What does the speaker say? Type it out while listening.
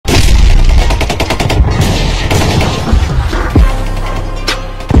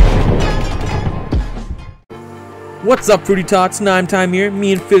What's up, Fruity Tots? Naimtime here.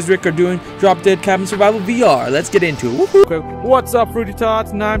 Me and Fihez Rick are doing Drop Dead Cabin Survival VR. Let's get into it. Okay. What's up, Fruity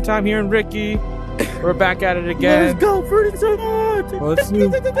Tots? Naimtime here and Ricky. We're back at it again. Let's go, Fruity Tots! Let's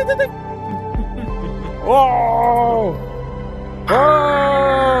do. Oh!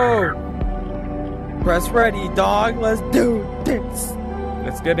 Oh! Press ready, dog. Let's do this.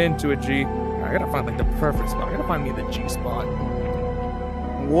 Let's get into it, G. I gotta find like the perfect spot. I gotta find me the G spot.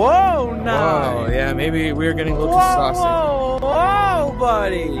 Whoa, nice. Oh, yeah, maybe we're getting a little too saucy. Whoa,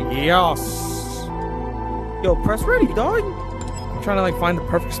 buddy. Yes. Yo, press ready, dog. I'm trying to like find the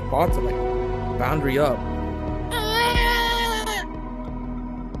perfect spot to like boundary up.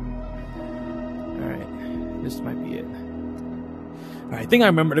 Alright, this might be it. I think I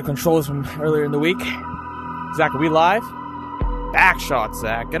remember the controls from earlier in the week. Zach, are we live? Back shot,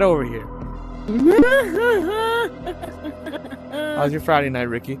 Zach. Get over here. How's your Friday night,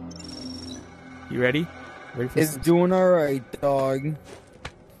 Ricky? You ready? Ready for It's doing alright, dog.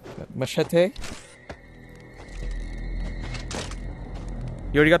 Machete?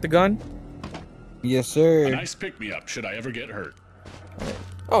 You already got the gun? Yes, sir. A nice pick-me-up, should I ever get hurt.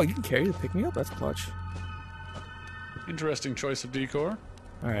 Oh, you can carry the pick-me-up? That's clutch. Interesting choice of decor.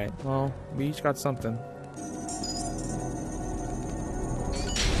 Alright, well, we each got something.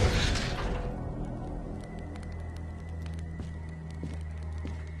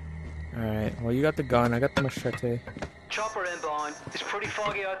 Alright, well, you got the gun, I got the machete. Chopper inbound. It's pretty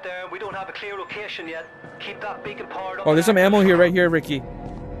foggy out there. We don't have a clear location yet. Keep that beacon powered up. Oh, there's some ammo here, right here, Ricky.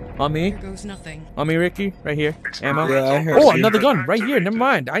 On me? Here goes nothing. On me, Ricky? Right here. Ammo? Yeah, I heard. Oh, another gun, right here, never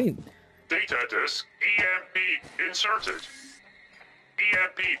mind. I didn't... Data disk EMP inserted.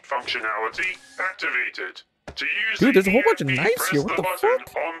 EMP functionality activated. To use Dude, there's a whole bunch of EMP, knives here, what the press button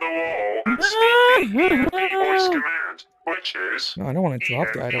fuck? on the wall and speak the EMP voice command, which is... No, I don't want to drop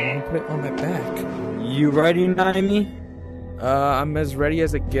that, I don't want to put it on my back. You ready, Naimi? I'm as ready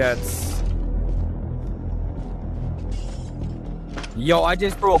as it gets. Yo, I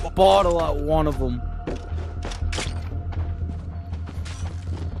just threw a bottle at one of them.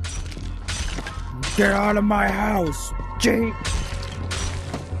 Get out of my house, Jake.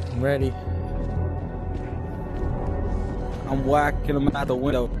 I'm ready. I'm whacking them out the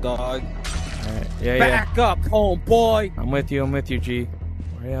window, dog. Alright, yeah, Back up, homeboy. I'm with you, G.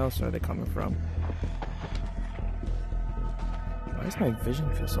 Where else are they coming from? Why does my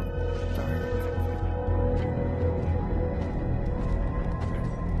vision feel so dark?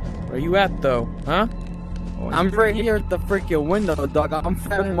 Where you at, though? Huh? Oh, I'm right here at the freaking window, dog. I'm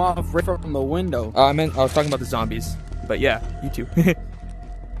fighting them off right from the window. I was talking about the zombies. But yeah, you too.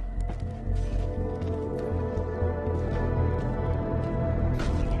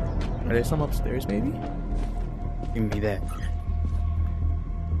 Are there some upstairs, maybe? Give me that.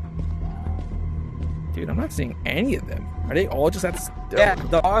 Dude, I'm not seeing any of them. Are they all just at the... Yeah,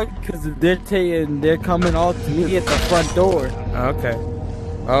 dog, because they're coming all to me at the front door. Okay.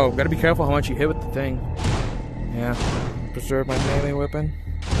 Oh, gotta be careful how much you hit with the thing. Yeah. Preserve my melee weapon.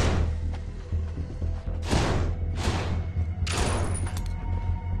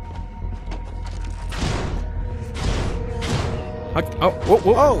 Oh, whoa,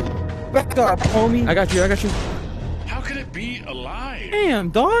 whoa. Oh, back up, homie. I got you. How could it be alive? Damn,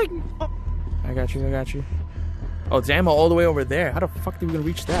 dog. I got you. Oh, it's ammo all the way over there. How the fuck are we gonna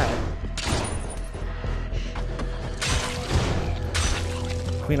reach that?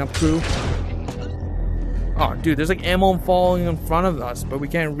 Clean up crew. Oh, dude, there's like ammo falling in front of us, but we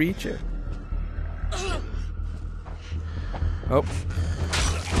can't reach it. Oh.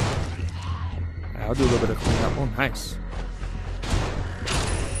 I'll do a little bit of cleanup. Oh, nice.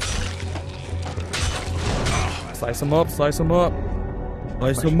 Slice them up. Slice them up,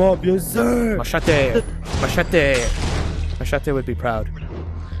 yes, sir. Machete. Machete would be proud.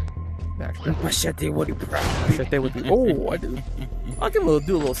 Actually. Machete would be proud. Machete would be. Oh, I'll give him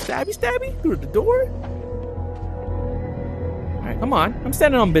do a little stabby through the door. Alright, come on. I'm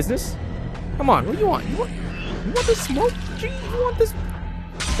standing on business. Come on, what do you want? You want this smoke? Gee, you want this?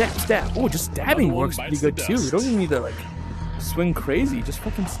 Stab. Oh, just stabbing works pretty good too. You don't even need to like swing crazy. Just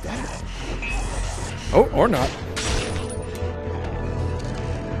fucking stab. Oh, or not.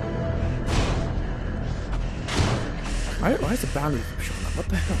 Why is the boundary showing up? What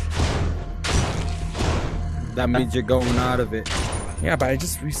the hell? That means you're going out of it. Yeah, but I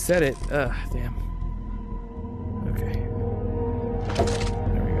just reset it. Ugh, damn. Okay.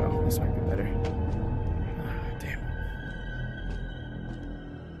 There we go. This might be better. Damn.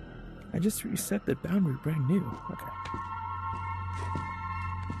 I just reset the boundary brand new. Okay.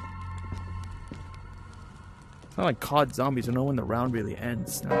 Not like COD zombies. I know when the round really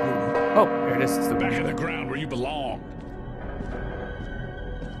ends. Not really. Oh, here it is. It's Back in the ground where you belong.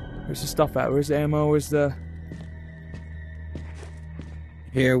 Where's the stuff at? Where's the ammo? Where's the...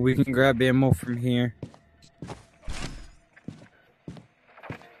 Here, we can grab ammo from here.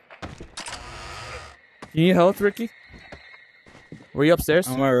 You need health, Ricky? Were you upstairs?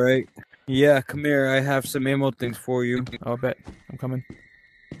 I'm alright. Yeah, come here. I have some ammo things for you. Oh, I bet. I'm coming.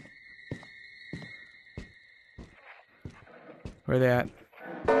 Where are they at?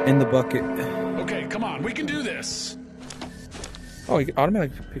 In the bucket. Okay, come on, we can do this. Oh, he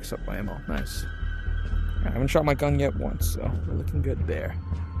automatically picks up my ammo. Nice. I haven't shot my gun yet once, so we're looking good there.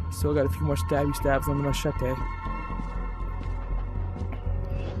 Still got a few more stabby stabs on the machete.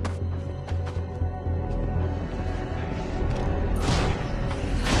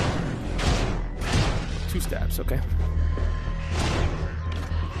 Two stabs, okay.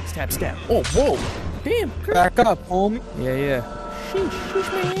 Stab, stab. Oh, whoa! Damn! Back up, homie. Yeah.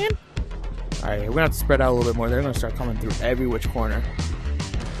 Sheesh, man. Alright, we're gonna have to spread out a little bit more. They're gonna start coming through every which corner.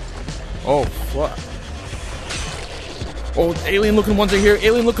 Oh, fuck. Oh, alien looking ones are here.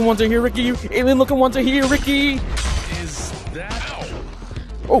 Alien looking ones are here, Ricky. Alien looking ones are here, Ricky. Is that...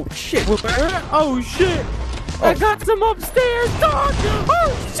 Oh, shit. Oh, shit. Oh. I got some upstairs, dog.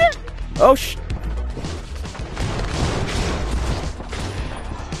 Oh, shit. Oh, shit.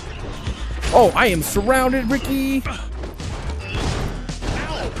 Oh, I am surrounded, Ricky. Ow!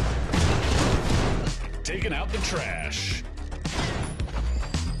 Taking out the trash.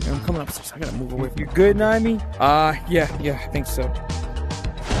 I'm coming upstairs. I gotta move away from You good, Naimi? Yeah, I think so.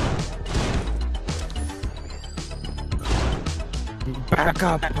 Back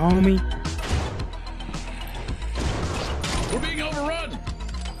up, homie. We're being overrun.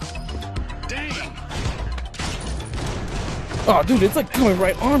 Dang. Oh, dude, it's like coming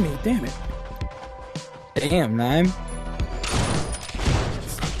right on me. Damn it. Damn, Naim.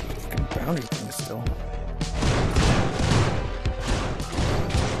 Fucking bounty thing still.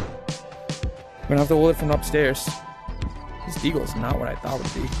 We're gonna have to hold it from upstairs. This deagle is not what I thought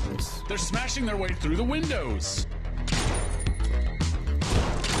would be. They're smashing their way through the windows.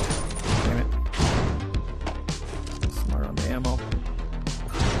 Damn it. Smart on the ammo.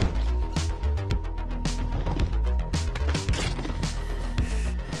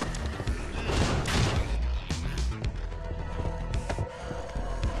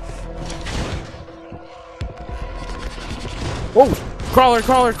 Oh! Crawler!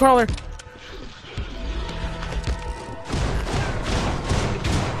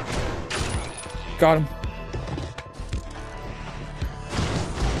 Got him.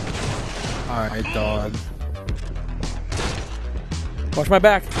 Alright, dog. Watch my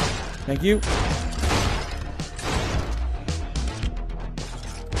back. Thank you.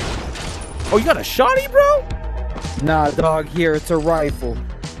 Oh, you got a shotty, bro? Nah, dog, here, it's a rifle.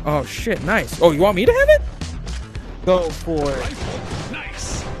 Oh, shit, nice. Oh, you want me to have it? Go for it. Rifle.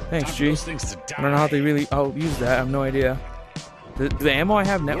 Nice. Thanks, Time for G. those things to die. I don't know how they really... I'll use that. I have no idea. The ammo I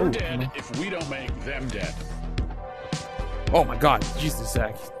have now... We're Ooh, dead if we don't make them dead. oh, my God. Jesus,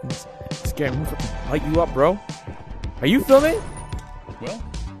 Zach. Scared me. Light you up, bro. Are you filming? Well,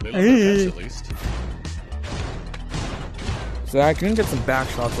 they look their best at least. Zach, you can get some back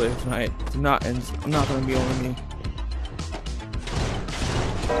shots later tonight. It's not going to be only me.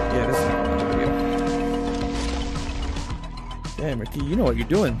 Yeah, this is not a video. Damn, Ricky, you know what you're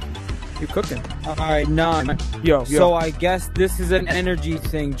doing. You're cooking. Alright, nah. Yo. So I guess this is an energy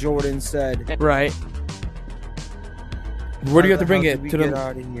thing, Jordan said. Right. Where do you have to bring it? To Get the...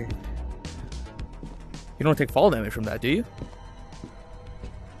 out of here. You don't take fall damage from that, do you?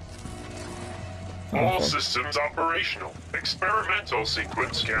 All systems operational. Experimental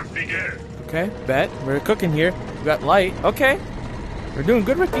sequence can begin. Okay, bet. We're cooking here. We got light. Okay. We're doing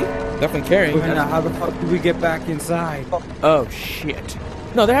good, Ricky. Definitely carrying. Now, how the fuck do we get back inside? Oh, shit.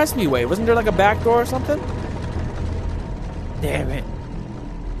 No, there has to be a way. Wasn't there like a back door or something? Damn it.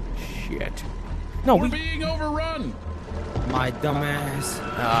 Shit. No, We're being overrun. My dumbass.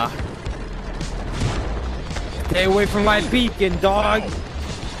 Stay away from my beacon, dog.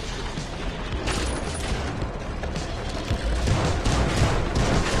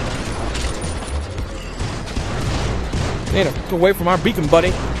 Stay away from our beacon,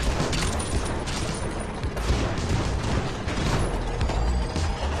 buddy. Keep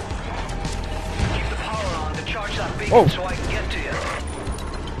the power on to charge that beacon Oh. so I can get to you.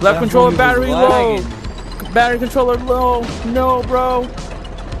 Left controller homie was battery low. lagging. Battery controller low. No, bro.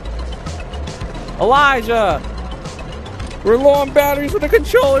 Elijah. We're low on batteries with the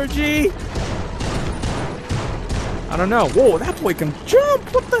controller, G. I don't know. Whoa, that boy can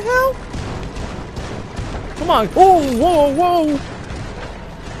jump. What the hell? Come on. Oh, whoa, whoa.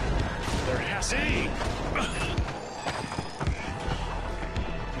 There has to be.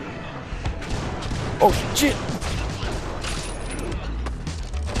 Oh, shit.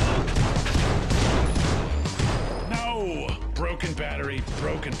 No. Broken battery.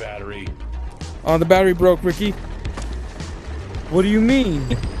 Broken battery. Oh, the battery broke, Ricky. What do you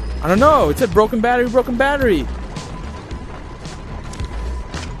mean? I don't know. It said broken battery, broken battery.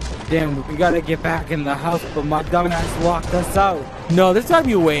 Damn, we gotta get back in the house, but my dumbass locked us out. No, there's gotta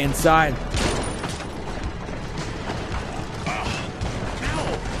be a way inside.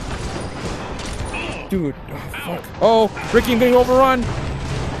 Dude, oh, fuck. Oh, Ricky, I'm getting overrun.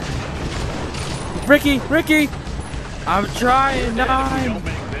 Ricky. I'm trying, Don't Naim.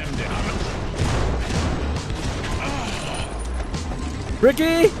 make them down.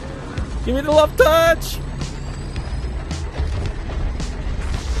 Ricky, give me the love touch.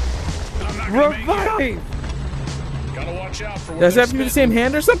 I'm not gonna make it. Revive! Gotta watch out for. Does that have to be the same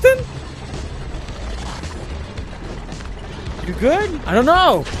hand or something? You good? I don't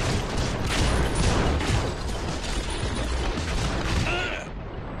know.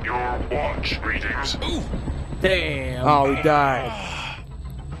 Your watch readings. Damn. Oh, we died.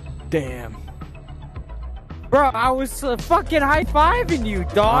 Damn. Bro, I was fucking high-fiving you,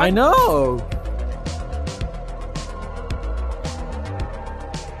 dog. I know.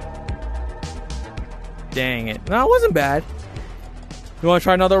 Dang it. No, it wasn't bad. You want to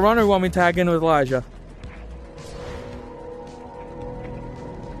try another run or you want me to tag in with Elijah?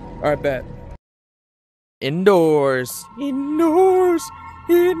 Alright, bet. Indoors. Indoors.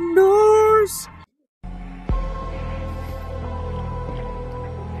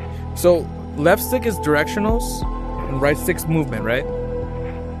 So, left stick is directionals and right stick's movement, right?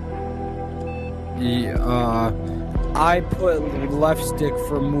 Yeah, I put left stick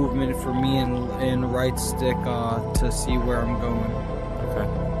for movement for me and right stick to see where I'm going.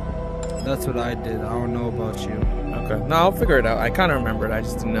 Okay. That's what I did. I don't know about you. Okay. No, I'll figure it out. I kind of remember it. I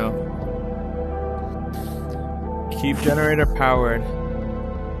just didn't know. Keep generator powered.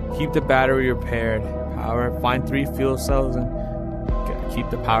 Keep the battery repaired. Power. Find 3 fuel cells and keep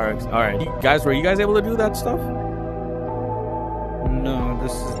the power. Alright. Guys, were you guys able to do that stuff? No,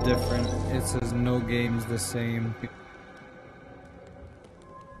 this is different. It says no games the same.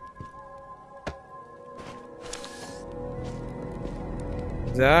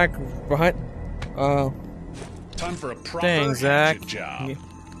 Zach, what? Time for a proper Dang, Zach. hatchet job.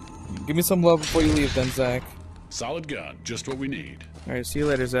 Give me some love before you leave then, Zach. Solid gun, just what we need. Alright, see you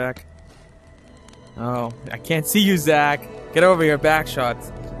later, Zach. Oh, I can't see you, Zach. Get over here, back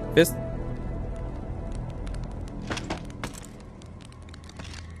shots. Fist.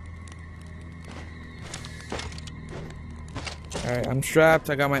 Alright, I'm strapped.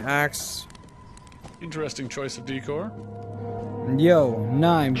 I got my axe. Interesting choice of decor. Yo,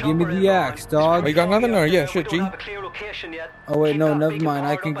 Naim, give me the axe, dog. Oh, you got nothing? Or yeah, shit, We G. don't have a clear location yet. Oh wait, Keep no, that never beacon mind.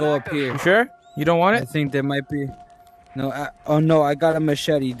 I powered can up go and up here. You sure? You don't want I it? think there might be. No, oh no, I got a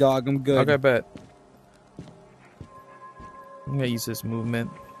machete, dog. I'm good. Okay, bet. I'm gonna use this movement.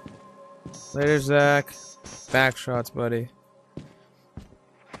 Later, Zach. Back shots, buddy.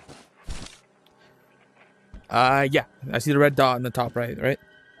 Yeah. I see the red dot in the top right, right?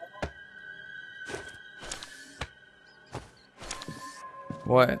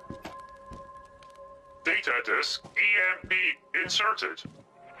 What? Data disk EMP inserted.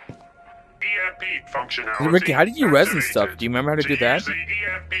 EMP functionality. Ricky, how did you res and activated. stuff? Do you remember how to do that? use the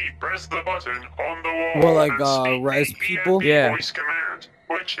EMP, press the button on the wall. Well, like, and speak res the people? EMP Yeah. voice command,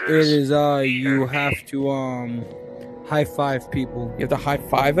 which It is is you EMP. have to high five people. You have to high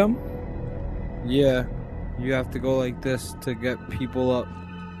five him? Yeah. You have to go like this to get people up.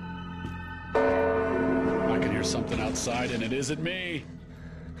 I can hear something outside, and it isn't me.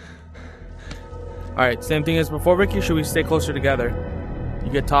 Alright, same thing as before, Ricky. Should we stay closer together?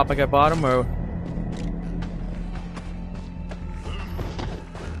 You get top, I get bottom, or...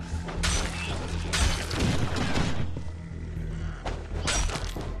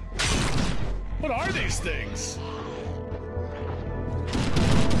 What are these things?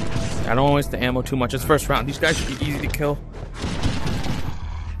 I don't waste the ammo too much. It's first round. These guys should be easy to kill.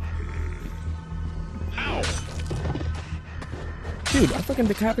 Ow! Dude, I fucking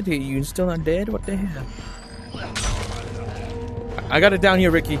decapitated you and still not dead? What the hell? I got it down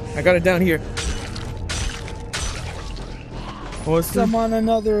here, Ricky. I got it down here. What's I'm the... on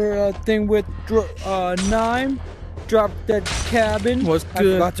another thing with Naim. Drop that cabin. What's I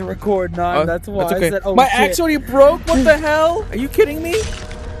good? forgot to record Naim. That's why okay. I said, oh My shit. axe already broke? What the hell? Are you kidding me?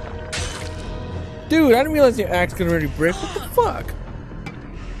 Dude, I didn't realize your axe could already break. What the fuck?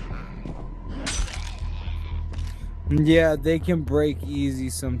 Yeah, they can break easy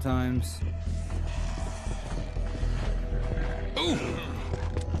sometimes. Ooh.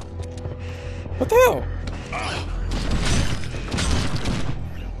 What the hell?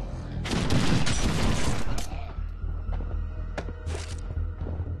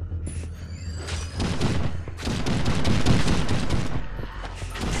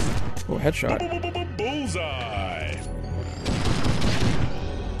 Oh, headshot. Bullseye.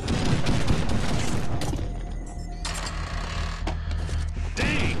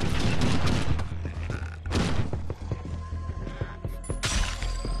 Dang.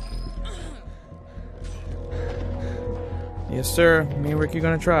 Yes, sir. Me and Ricky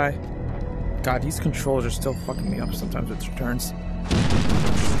gonna try. God, these controls are still fucking me up sometimes with turns.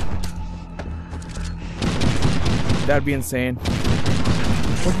 That'd be insane.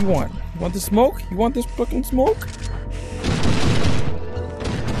 What do you want? You want the smoke? You want this fucking smoke?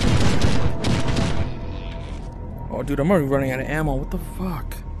 Oh, dude, I'm already running out of ammo. What the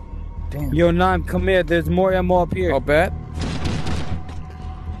fuck? Damn. Yo, Naim, come here. There's more ammo up here. I'll bet.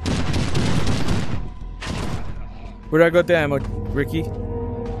 Where do I go with the ammo, Ricky?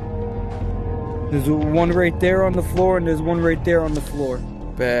 There's one right there on the floor, and there's one right there on the floor.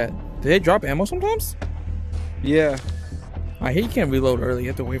 Bet. Do they drop ammo sometimes? Yeah. I hate you can't reload early. You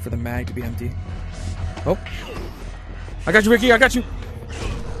have to wait for the mag to be empty. Oh. I got you, Ricky. I got you.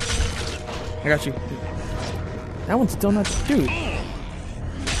 I got you. That one's still not... Dude.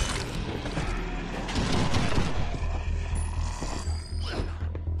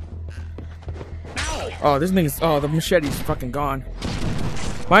 Oh, this thing is... Oh, the machete's fucking gone.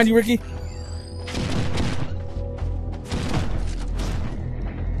 Mind you, Ricky.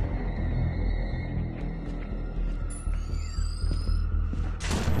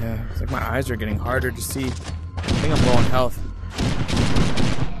 Yeah, it's like my eyes are getting harder to see. I think I'm low on health.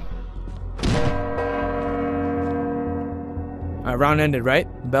 Round ended, right?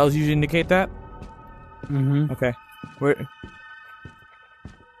 Bells usually indicate that? Mm-hmm. Okay.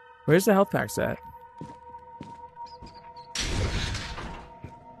 Where's the health packs at?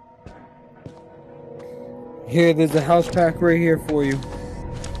 Here, there's a house pack right here for you.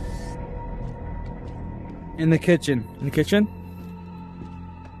 In the kitchen. In the kitchen?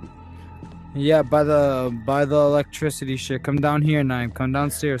 Yeah, by the electricity shit. Come down here, Naim. Come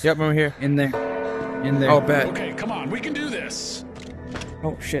downstairs. Yep, I'm here. In there. In there. Oh, bet. Okay, come on, we can do this.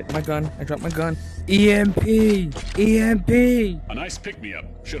 Oh, shit. My gun. I dropped my gun. EMP! EMP! A nice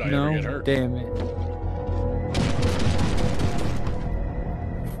pick-me-up. Should I ever get No, hurt? damn it.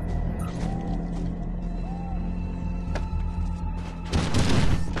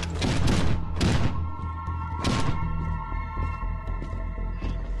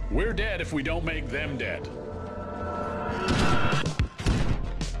 We're dead if we don't make them dead.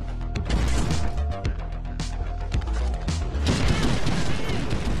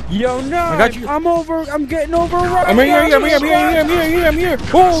 Yo, no! I got you. I'm getting overrun! I'm here. I'm here.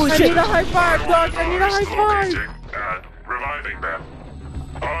 Holy I shit. need a high five, Doc! I need a high five! Locating and reviving them.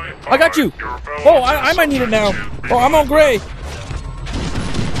 I got you. Oh, I might need it now. Oh, I'm on gray.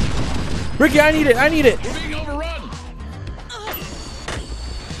 Ricky, I need it. We're being overrun.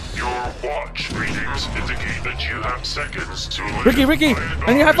 Your watch readings indicate that you have seconds to live. Ricky,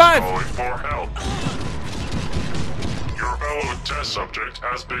 I need a high five. Calling for help. Your fellow test subject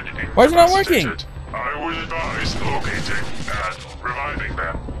has been incapacitated. Why is it not working? I would advise locating and reviving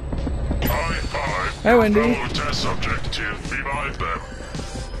them. High five. Hi, Wendy. Your fellow test subject to revive them.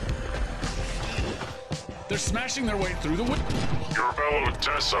 They're smashing their way through the window. Your fellow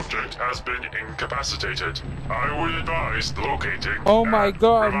test subject has been incapacitated. I would advise locating. Oh my and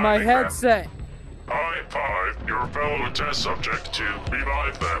god, my reviving them. headset! High five your fellow test subject to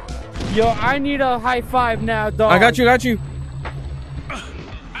revive them. Yo, I need a high five now, dog. I got you.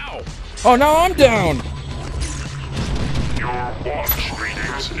 Ow! Oh, now I'm down. Your watch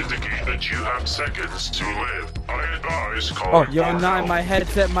readings indicate that you have seconds to live. I advise calling Oh, Yo, for Naim, help. my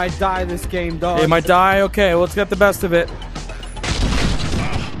headset might die this game, dog. It might die. Okay, well, let's get the best of it.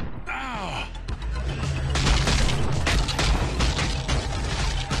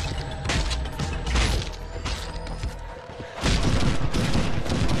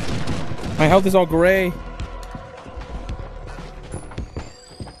 My health is all gray.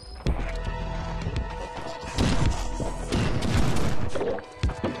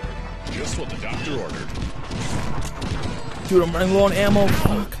 Just what the doctor ordered. Dude, I'm running low on ammo.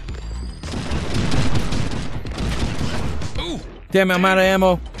 Fuck. Ooh! Damn it, I'm out of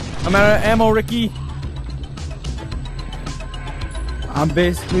ammo. Ricky. I'm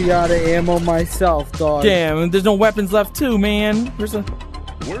basically out of ammo myself, dog. Damn, and there's no weapons left too, man. Where's the...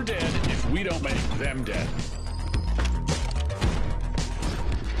 We're dead if we don't make them dead.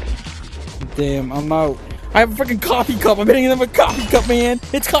 Damn, I'm out. I have a freaking coffee cup. I'm hitting them with a coffee cup, man.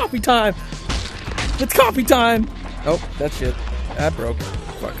 It's coffee time. It's coffee time. Oh, that shit. That broke.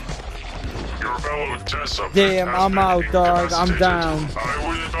 Fuck. Your fellow test subject Damn, has I'm been out, dog. I'm incapacitated. down. I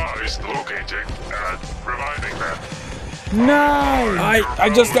would advise locating and reviving them. No!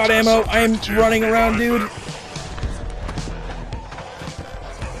 I just got ammo. I am running around, dude.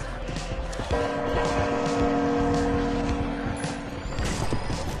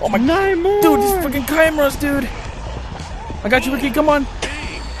 Oh my god. Dude, these fucking cameras, dude. I got you, Ricky. Come on.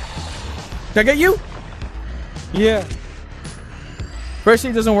 Did I get you? Yeah. First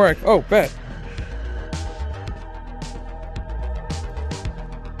aid doesn't work. Oh, bet.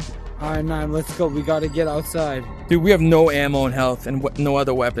 Alright, Naim, let's go. We gotta get outside. Dude, we have no ammo and health and no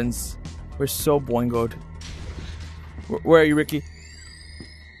other weapons. We're so boingoed. Where are you, Ricky?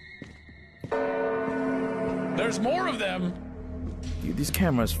 There's more of them. Dude, these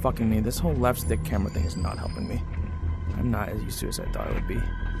cameras fucking me. This whole left stick camera thing is not helping me. I'm not as used to it as I thought it would be.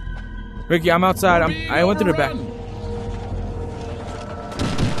 Ricky, I'm outside. I went through the back.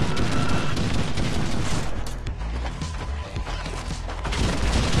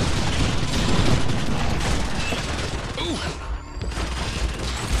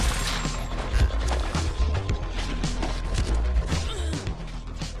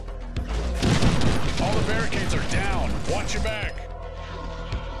 All the barricades are down. Watch your back.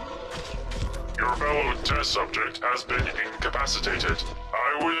 Your fellow test subject has been incapacitated.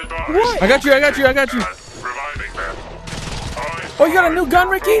 I would advise. What? I got you. and reviving them. Oh, you got a new gun,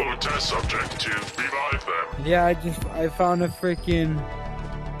 Ricky? Fellow test subject to revive them. Yeah, I found a freaking...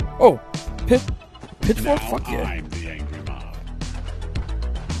 Oh, pitchfork? Now Fuck yeah. I'm the angry mob.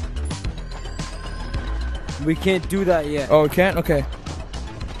 We can't do that yet. Oh, we can't? Okay.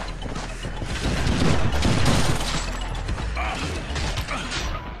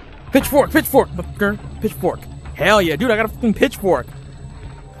 Pitchfork, fucker. Pitchfork. Hell yeah, dude, I got a fucking pitchfork.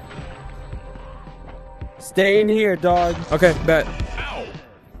 Stay in here, dog. Okay, bet. Ow!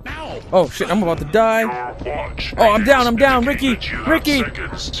 Ow! Oh shit, I'm about to die. Your watch Oh, I'm down, indicate Ricky. that you have Ricky.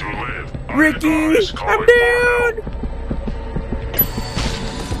 seconds to live. I Ricky, advise I'm calling for down. help.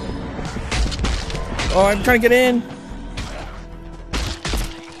 Oh, I'm trying to get in.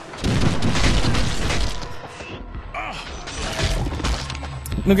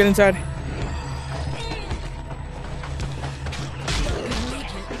 No, get inside.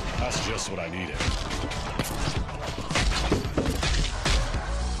 That's just what I needed.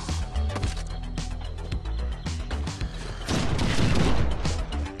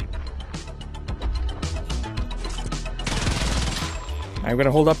 I'm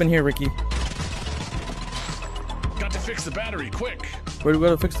gonna hold up in here, Ricky. Got to fix the battery quick. Where do we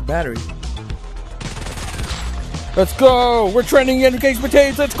go to fix the battery? Let's go! We're trending in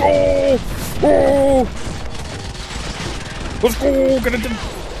Cakespotates. Let's go! Oh! Let's go! Get it.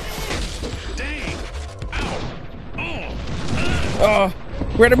 Dang! Ow!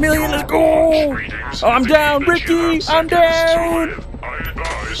 We're at 1 million. Let's go! Greetings Oh, I'm indicate down, that you Ricky! have I'm seconds to down! live. I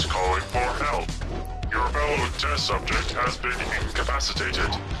advise calling for help. Your fellow test subject has been incapacitated.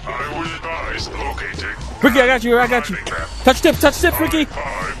 I would advise locating. Ricky, I got you. Touch tip, Ricky.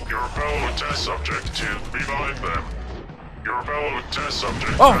 Your fellow test subject to revive them. Your fellow test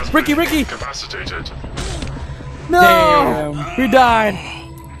subject Oh, has Ricky, been Ricky. incapacitated. No! Damn. We died.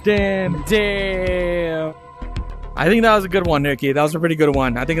 Damn. I think that was a good one, Ricky. That was a pretty good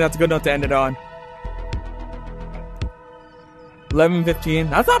one. I think that's a good note to end it on. 11:15.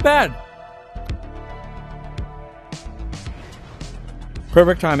 That's not bad.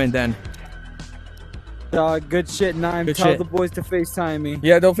 Perfect timing then. Dog, good shit, Naim. Good Tell shit. the boys to FaceTime me.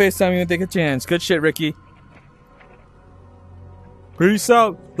 Yeah, don't FaceTime me when they take a chance. Good shit, Ricky. Peace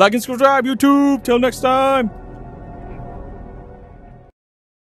out. Like and subscribe, YouTube. Till next time.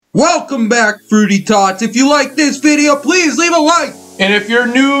 Welcome back, Fruity Tots. If you like this video, please leave a like. And if you're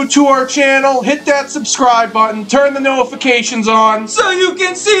new to our channel, hit that subscribe button, turn the notifications on. So you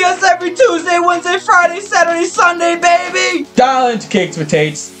can see us every Tuesday, Wednesday, Friday, Saturday, Sunday, baby! Dial into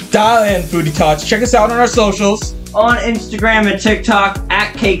Cakespotates. Dial in Foodie Tots. Check us out on our socials. On Instagram and TikTok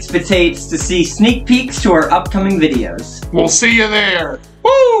at Cakespotates to see sneak peeks to our upcoming videos. We'll see you there.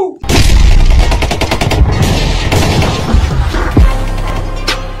 Woo!